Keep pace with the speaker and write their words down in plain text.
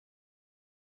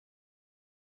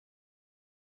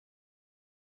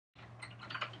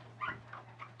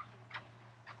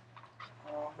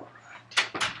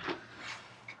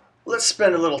Let's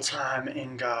spend a little time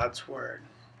in God's Word.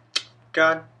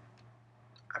 God,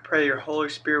 I pray your Holy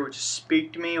Spirit would just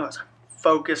speak to me as I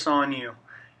focus on you.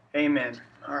 Amen.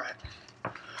 All right.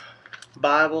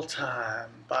 Bible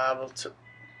time. Oh,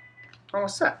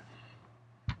 what's that?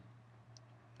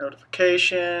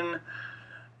 Notification.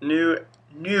 New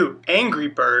Angry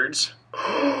Birds. Wait.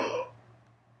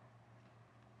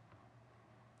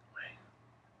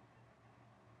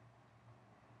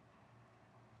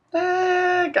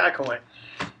 I can wait.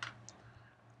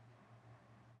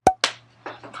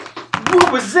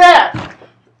 What was that?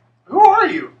 Who are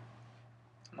you?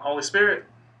 I'm the Holy Spirit.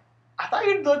 I thought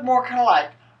you'd look more kind of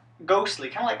like ghostly,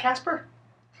 kind of like Casper.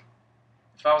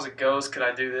 If I was a ghost, could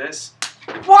I do this?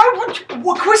 Why would you?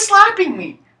 Well, quit slapping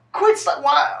me.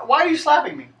 Why are you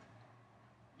slapping me?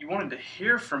 You wanted to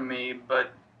hear from me,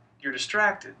 but you're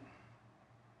distracted.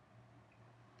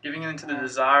 Giving in to the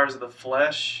desires of the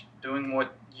flesh, doing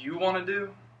what you want to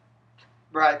do.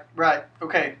 Right.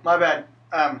 Okay, my bad.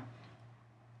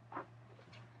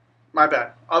 My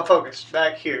bad. I'll focus.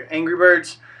 Back here. Angry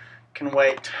Birds can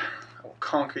wait. I will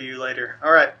conquer you later.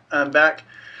 Alright, back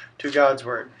to God's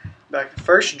Word. Back to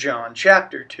 1 John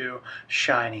chapter 2.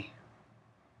 Shiny.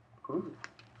 Ooh.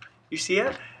 You see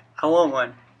it? I want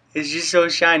one. It's just so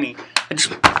shiny.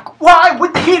 Why?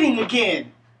 With the hitting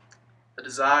again? The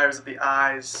desires of the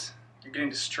eyes. You're getting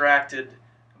distracted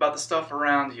about the stuff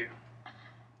around you.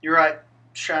 You're right.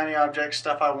 Shiny object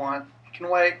stuff I want. You can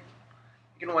wait.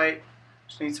 You can wait.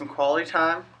 Just need some quality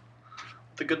time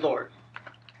with the good Lord.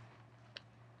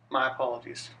 My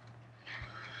apologies.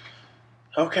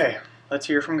 Okay, let's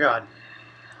hear from God.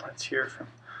 Let's hear from...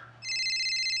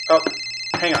 Oh,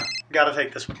 hang on. Gotta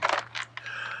take this one.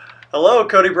 Hello,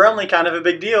 Cody Brumley, kind of a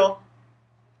big deal.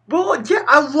 Well, yeah,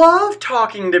 I love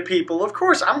talking to people. Of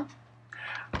course, I'm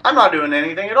not doing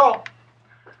anything at all.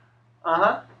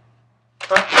 Huh?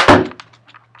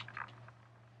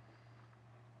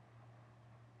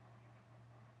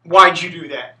 Why'd you do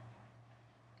that?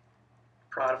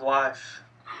 Pride of life.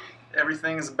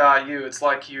 Everything is about you. It's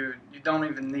like you don't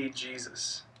even need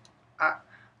Jesus.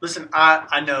 Listen,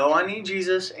 I know I need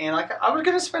Jesus, and I was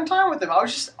going to spend time with him. I'll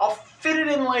fit it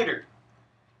in later.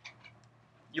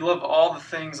 You love all the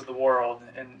things of the world,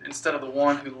 and instead of the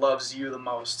one who loves you the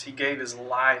most, he gave his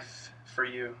life for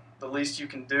you. The least you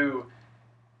can do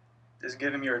is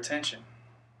give him your attention.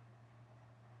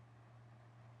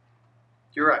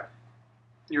 You're right.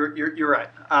 You're right.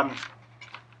 I'm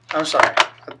sorry.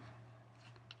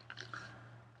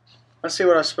 Let's see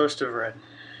what I was supposed to have read.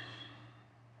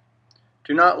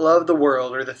 Do not love the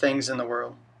world or the things in the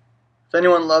world. If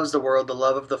anyone loves the world, the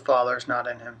love of the Father is not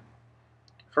in him.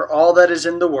 For all that is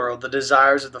in the world, the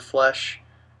desires of the flesh,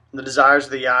 and the desires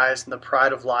of the eyes, and the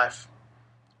pride of life,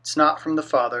 it's not from the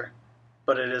Father,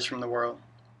 but it is from the world.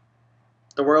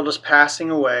 The world is passing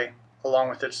away along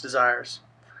with its desires.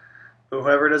 But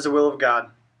whoever does the will of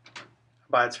God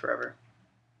abides forever.